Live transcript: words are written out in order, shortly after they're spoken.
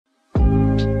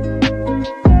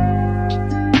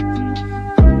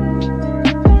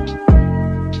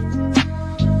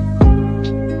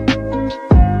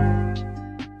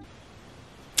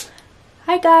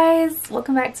guys,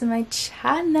 welcome back to my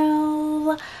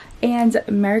channel and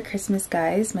Merry Christmas,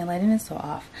 guys. My lighting is so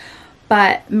off,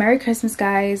 but Merry Christmas,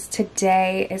 guys.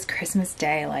 Today is Christmas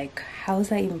Day. Like, how is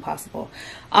that even possible?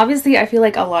 Obviously, I feel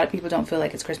like a lot of people don't feel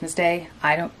like it's Christmas Day.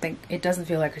 I don't think it doesn't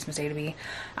feel like Christmas Day to me.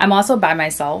 I'm also by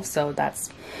myself, so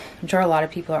I'm sure a lot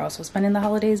of people are also spending the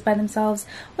holidays by themselves,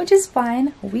 which is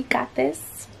fine. We got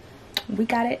this. We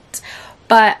got it.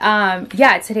 But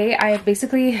yeah, today I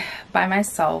basically by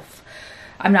myself.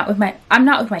 I'm not with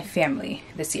my family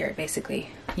this year, basically,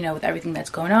 you know, with everything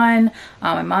that's going on.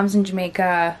 My mom's in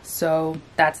Jamaica, so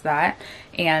that's that,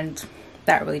 and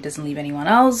that really doesn't leave anyone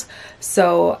else.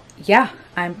 So yeah,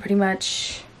 I'm gonna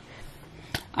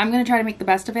try to make the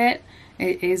best of it.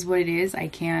 It is what it is.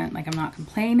 I'm not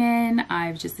complaining.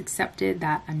 I've just accepted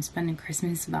that I'm spending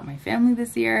Christmas without my family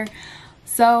this year.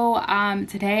 So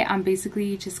today I'm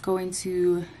basically just going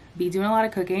to be doing a lot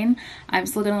of cooking. I'm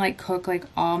still gonna like cook like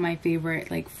all my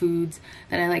favorite like foods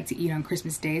that I like to eat on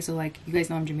Christmas Day. So like, you guys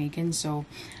know I'm Jamaican, so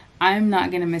I'm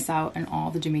not gonna miss out on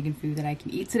all the Jamaican food that I can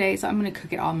eat today. So I'm gonna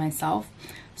cook it all myself.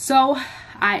 So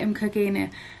I am cooking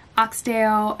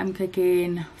oxtail, I'm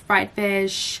cooking fried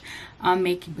fish, I'm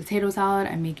making potato salad,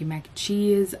 I'm making mac and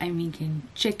cheese, I'm making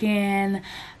chicken,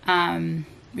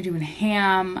 we're doing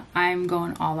ham. I'm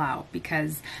going all out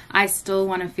because I still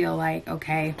want to feel like,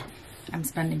 okay, I'm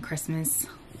spending Christmas.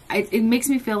 It makes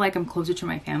me feel like I'm closer to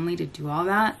my family to do all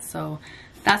that. So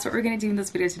that's what we're going to do in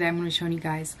this video today. I'm going to show you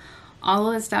guys all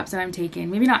of the steps that I'm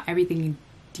taking. Maybe not everything in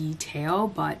detail,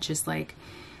 but just like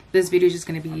this video is just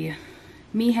going to be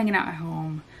me hanging out at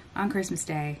home on Christmas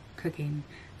Day, cooking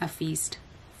a feast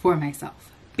for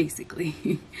myself,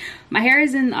 basically. My hair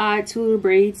is in two little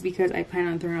braids because I plan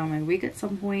on throwing on my wig at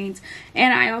some point.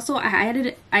 And I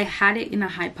had it in a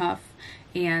high puff,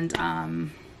 and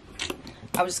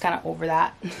I was just kind of over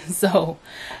that. So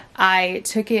I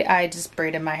just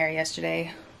braided my hair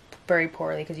yesterday very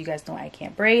poorly because you guys know I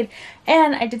can't braid.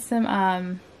 And I did some,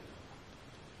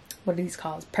 what are these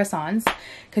called? Press-ons.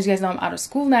 Because you guys know I'm out of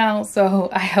school now. So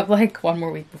I have like one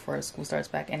more week before school starts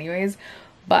back anyways.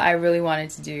 But I really wanted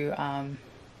to do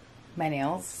my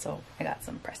nails. So I got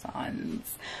some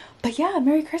press-ons. But yeah,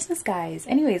 Merry Christmas, guys.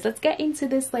 Anyways, let's get into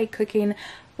this like cooking.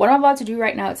 What I'm about to do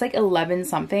right now, it's like 11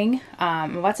 something.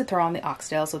 I'm about to throw on the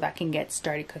oxtail so that can get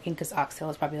started cooking, because oxtail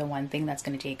is probably the one thing that's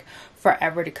going to take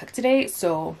forever to cook today.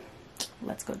 So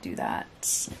let's go do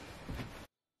that.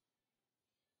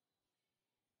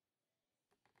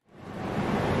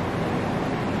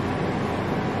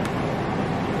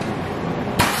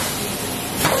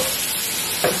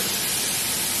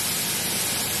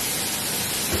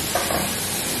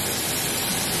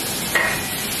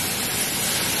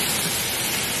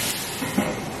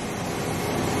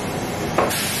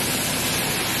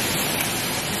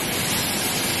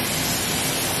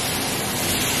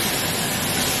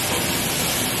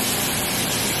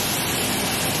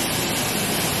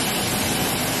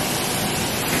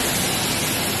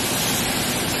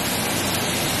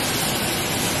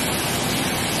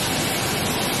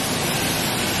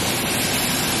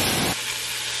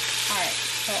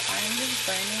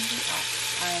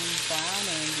 I'm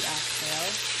browning the oxtail.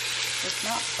 It's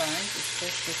not burnt, it's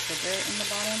just the sugar in the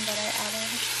bottom that I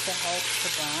added to help to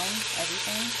brown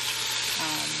everything.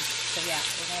 So yeah,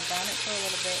 we're gonna brown it for a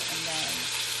little bit, and then,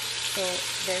 so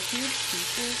they're huge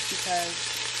pieces because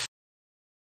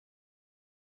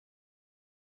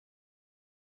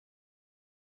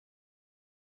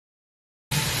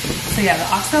the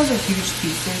oxtails are huge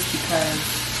pieces because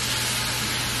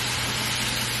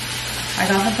I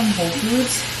got them from Whole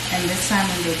Foods, and this time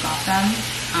when they got them,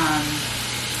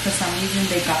 for some reason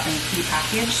they got them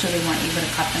pre-packaged, so they weren't able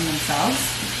to cut them themselves.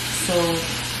 So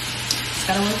just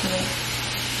gotta work with it.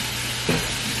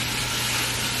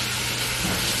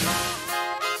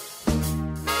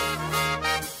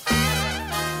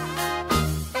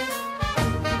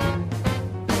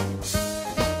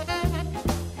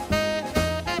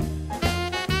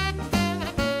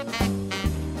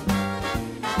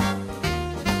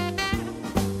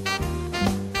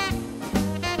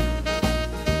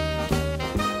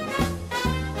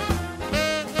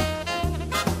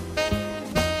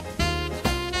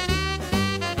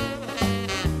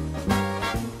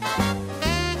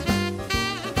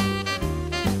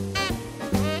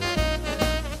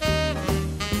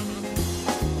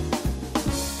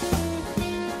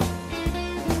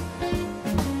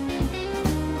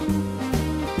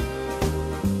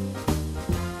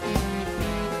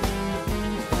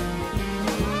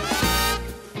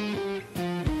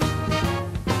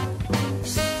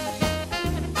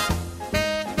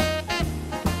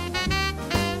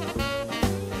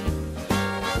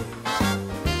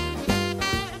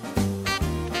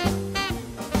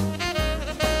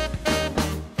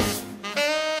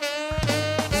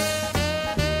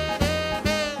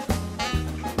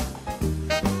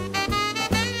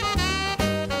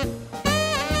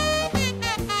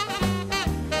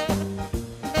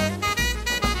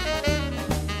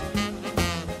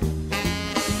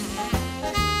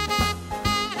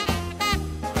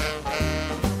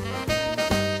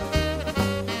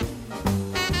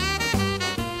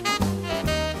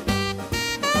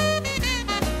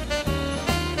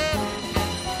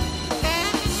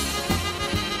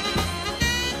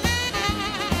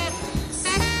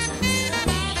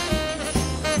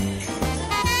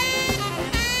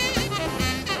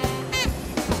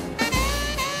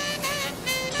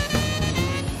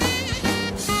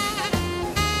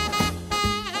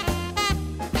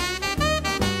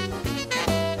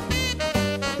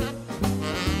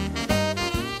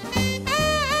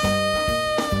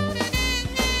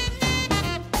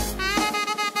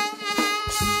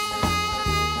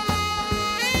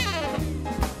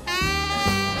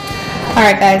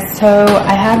 Alright guys, so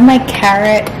I have my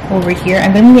carrot over here.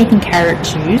 I'm going to be making carrot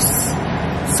juice.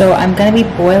 So I'm going to be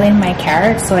boiling my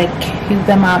carrots. So I cube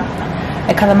them up,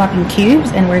 I cut them up in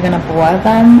cubes, and we're going to boil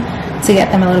them to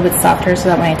get them a little bit softer so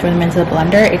that when I throw them into the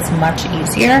blender, it's much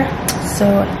easier.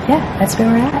 So yeah, that's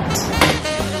where we're at.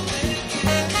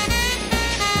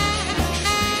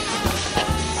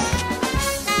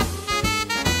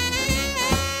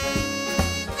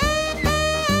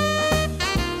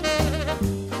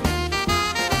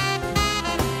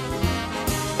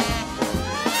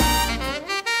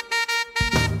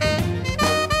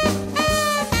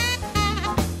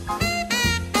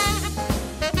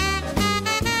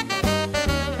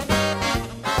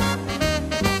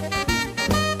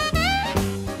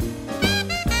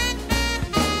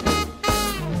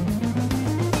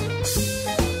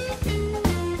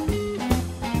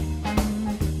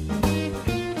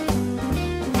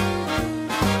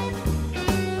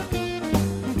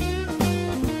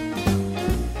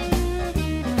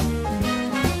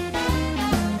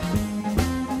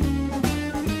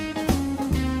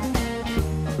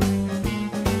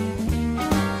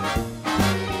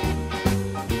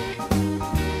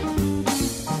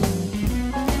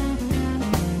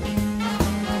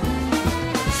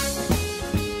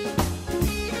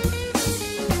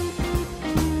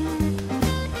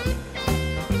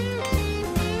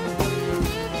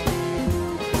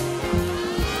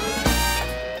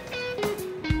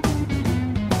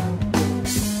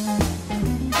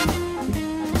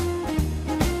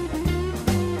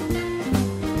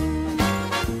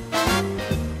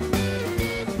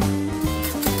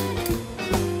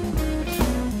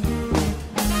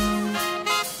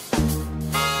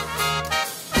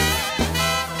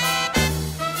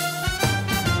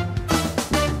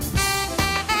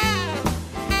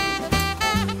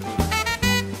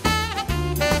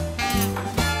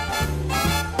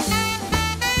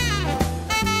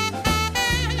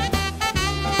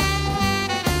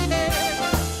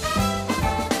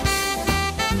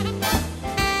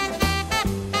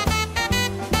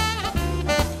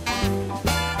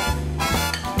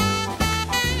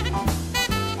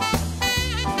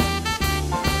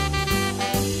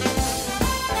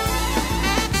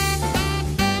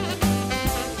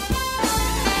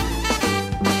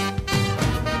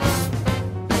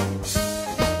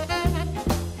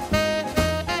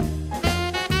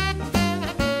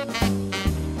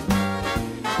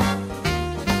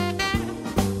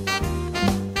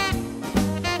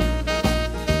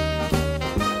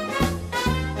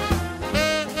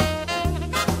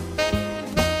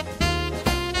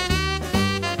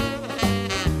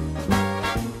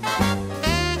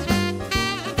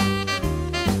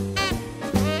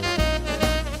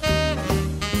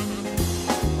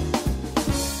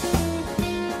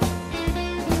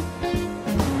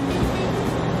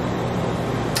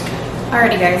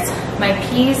 Alrighty guys, my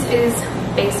peas is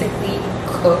basically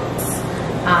cooked.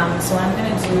 So what I'm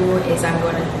going to do is I'm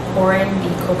going to pour in the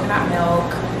coconut milk,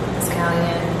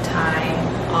 scallion,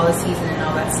 thyme, all the seasoning and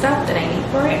all that stuff that I need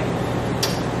for it.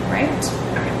 Right?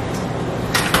 Alright.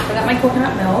 I got my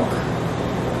coconut milk.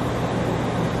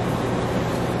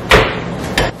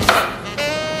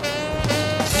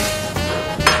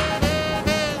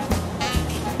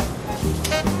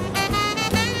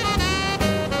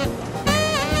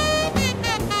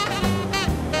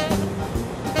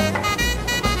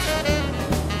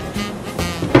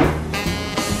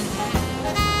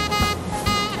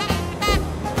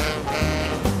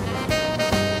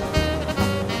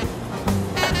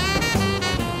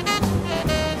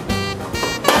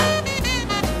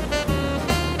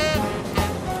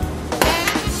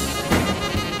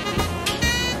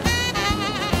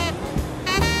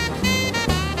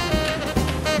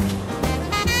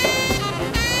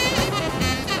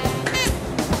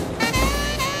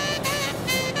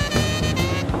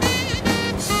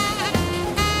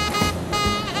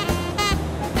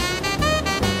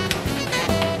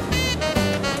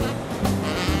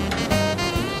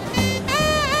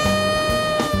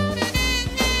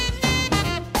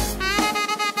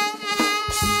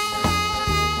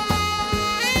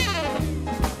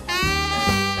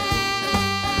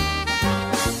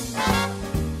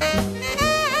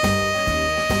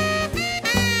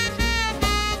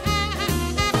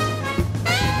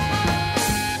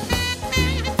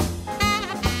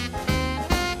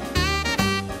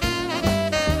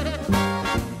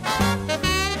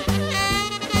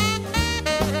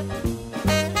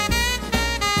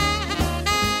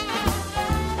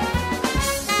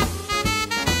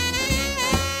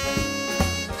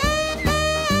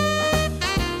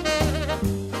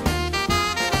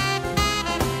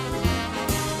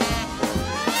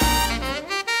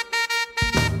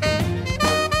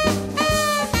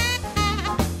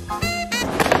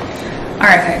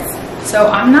 Alright guys,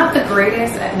 so I'm not the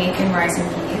greatest at making rice and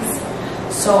peas,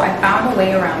 so I found a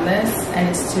way around this, and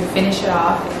it's to finish it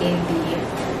off in the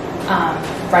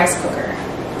rice cooker.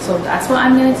 So that's what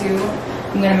I'm going to do.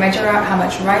 I'm going to measure out how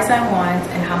much rice I want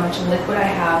and how much liquid I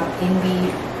have in the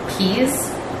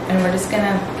peas, and we're just going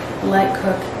to let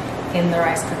cook in the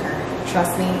rice cooker.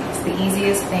 Trust me, it's the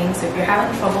easiest thing. So if you're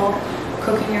having trouble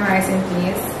cooking your rice and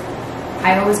peas,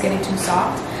 I always get it too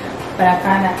soft, but I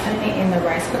find that putting it in the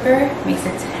rice cooker makes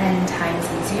it 10 times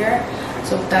easier.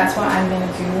 So that's what I'm going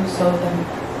to do. So the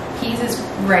peas is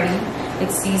ready,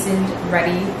 it's seasoned,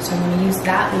 ready. So I'm going to use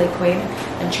that liquid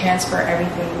and transfer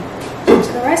everything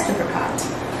into the rice cooker pot.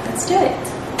 Let's do it.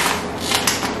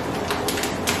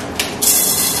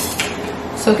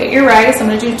 So get your rice. I'm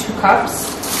going to do 2 cups.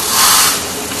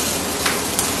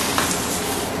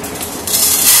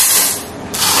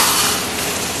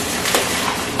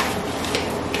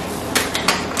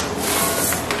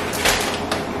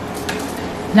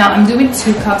 Now I'm doing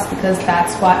 2 cups because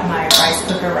that's what my rice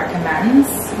cooker recommends.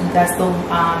 That's the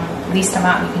least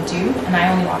amount you can do, and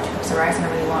I only want 2 cups of rice, and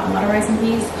I really want a lot of rice and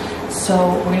peas.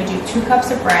 So we're going to do 2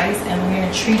 cups of rice, and we're going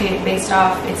to treat it based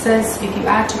off, it says if you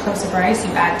add 2 cups of rice,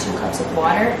 you add 2 cups of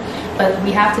water, but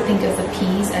we have to think of the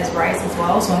peas as rice as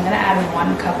well. So I'm going to add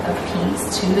 1 cup of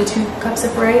peas to the 2 cups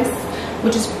of rice,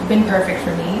 which has been perfect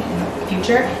for me in the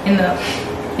future, in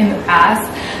the past.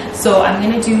 So I'm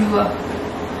going to do,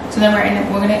 so then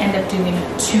we're going to end up doing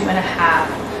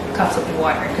 2.5 cups of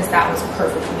water, because that was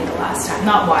perfect for me the last time.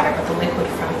 Not water, but the liquid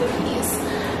from the peas.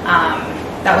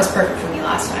 That was perfect for me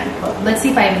last time. But let's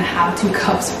see if I even have 2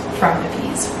 cups from the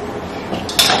peas.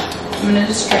 I'm going to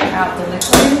just strain out the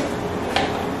liquid.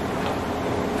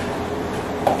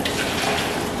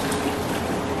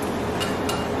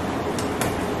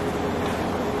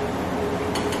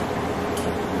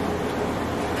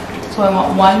 So I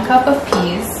want 1 cup of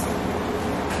peas.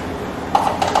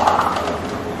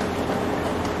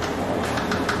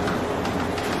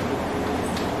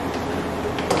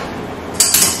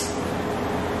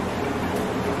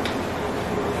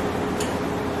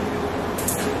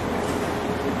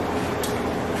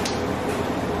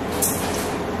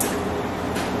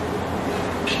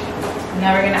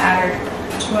 Now we're going to add our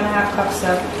 2.5 cups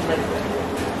of liquid.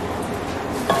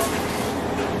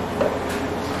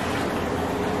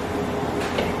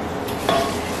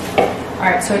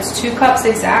 Alright, so it's 2 cups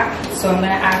exact, so I'm going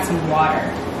to add some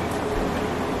water.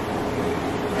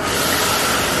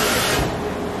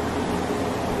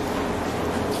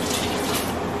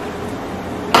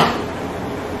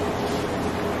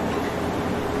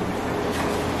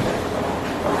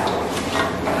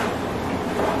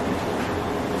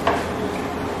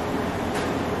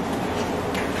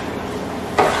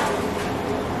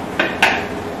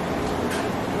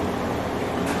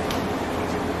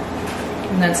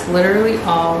 And that's literally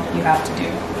all you have to do.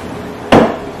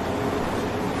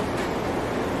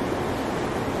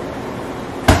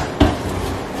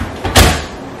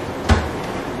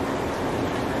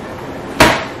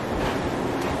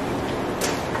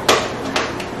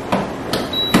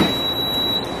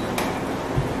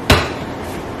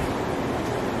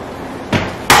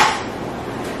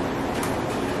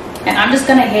 And I'm just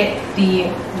gonna hit the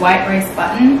white rice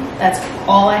button. That's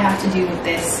all I have to do with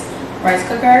this rice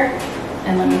cooker.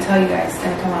 And let me tell you guys, it's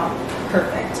gonna come out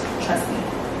perfect, trust me.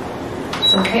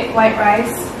 So hit white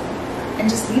rice and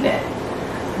just leave it.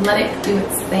 Let it do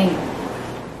its thing.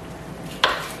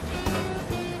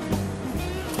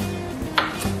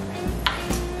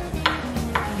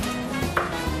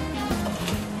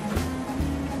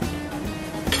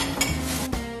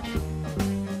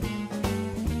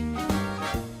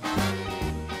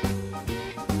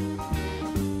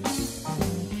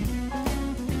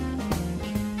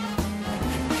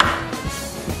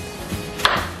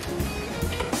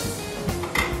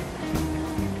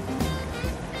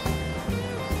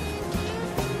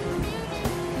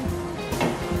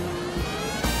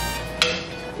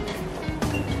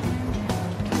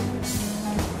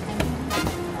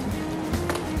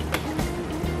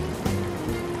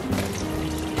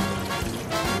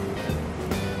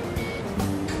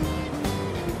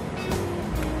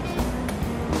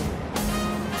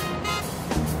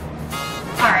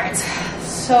 Alright,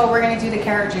 so we're going to do the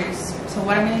carrot juice. So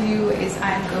what I'm going to do is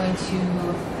I'm going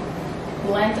to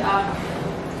blend up.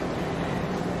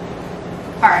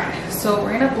 Alright, so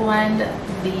we're going to blend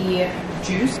the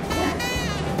juice.